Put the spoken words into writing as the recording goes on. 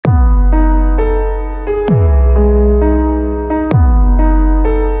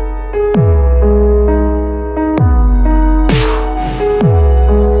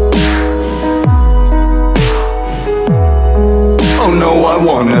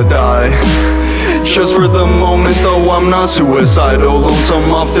wanna die. Just for the moment though, I'm not suicidal.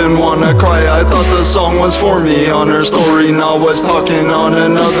 Lonesome, often wanna cry. I thought the song was for me. On her story now was talking on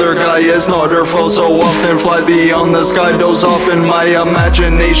another guy. It's not her fault, so often fly beyond the sky. Doze off in my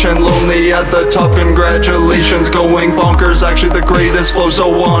imagination, lonely at the top. Congratulations, going bonkers, actually the greatest flow.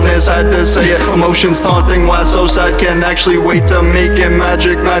 So honest, had to say it. Emotions taunting, why so sad, can't actually wait to make it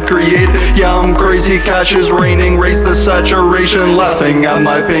magic, mad create. Yeah, I'm crazy, cash is raining, raise the saturation. Laughing at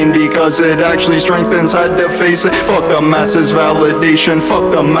my pain because it actually strengthens, had to face it. Fuck the masses validation,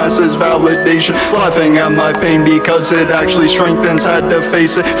 fuck the masses validation. Laughing at my pain because it actually strengthens, had to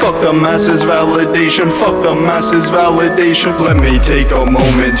face it. Fuck the masses validation, fuck the masses validation. Let me take a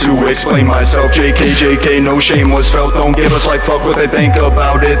moment to explain myself. JK, no shame was felt, don't give us like fuck what they think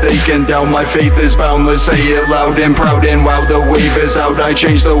about it. They can doubt, my faith is boundless, say it loud and proud. And wow, the wave is out, I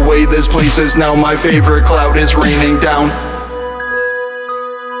changed the way this place is now. My favorite cloud is raining down.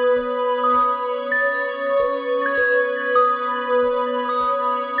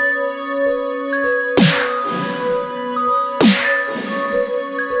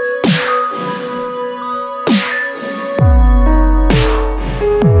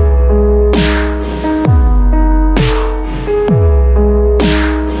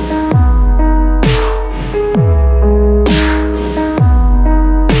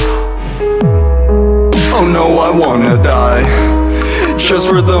 Oh no, I wanna die. Just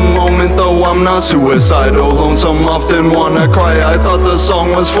for the moment though, I'm not suicidal. Lonesome, often wanna cry. I thought the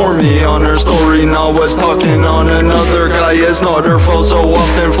song was for me. On her story now was talking on another guy. It's not her fault, so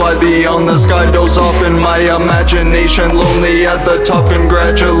often fly beyond the sky. Doze off in my imagination, lonely at the top.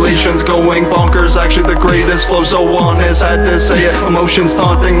 Congratulations, going bonkers, actually the greatest flow. So honest, had to say it. Emotions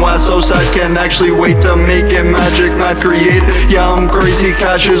taunting, why so sad, can't actually wait to make it magic, mad create. Yeah, I'm crazy,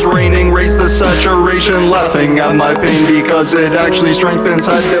 cash is raining, raise the saturation. Laughing at my pain because it actually strengthens,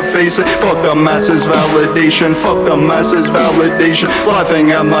 had to face it. Fuck the masses validation, fuck the masses validation.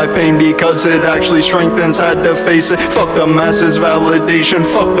 Laughing at my pain because it actually strengthens, had to face it. Fuck the masses validation,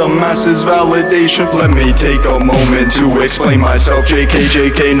 fuck the masses validation. Let me take a moment to explain myself.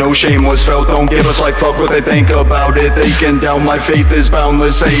 JK, no shame was felt, don't give us like fuck what they think about it. They can doubt, my faith is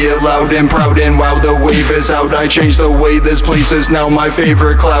boundless, say it loud and proud. And wow, the wave is out, I changed the way this place is now. My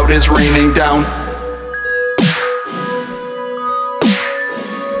favorite cloud is raining down.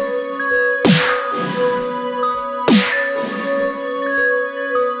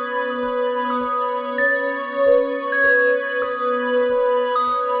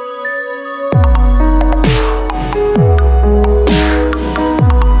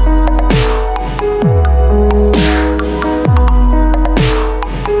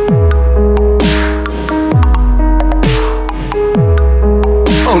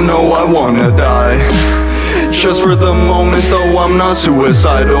 Oh no, I wanna die. Just for the moment though, I'm not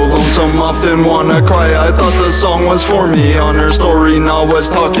suicidal. Lonesome, often wanna cry. I thought the song was for me. On her story now was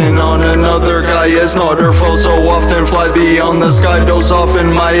talking on another guy. It's not her fault, so often fly beyond the sky. Doze off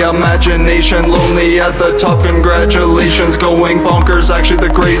in my imagination, lonely at the top. Congratulations, going bonkers, actually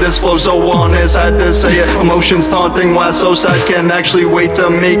the greatest flow. So honest, had to say it. Emotions taunting, why so sad, can't actually wait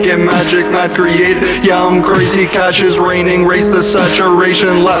to make it magic, mad create. Yeah, I'm crazy, cash is raining, raise the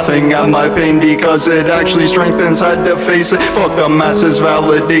saturation. Laughing at my pain because it actually strengthens, had to face it. Fuck the masses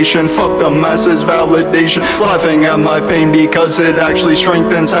validation, fuck the masses validation. Laughing at my pain because it actually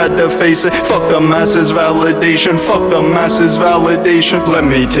strengthens, had to face it. Fuck the masses validation, fuck the masses validation. Let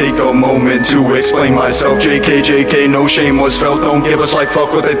me take a moment to explain myself. JK, no shame was felt, don't give us like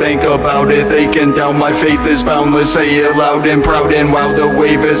fuck what they think about it. They can doubt, my faith is boundless, say it loud and proud. And wow, the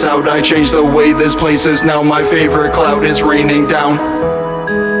wave is out, I changed the way this place is now. My favorite cloud is raining down.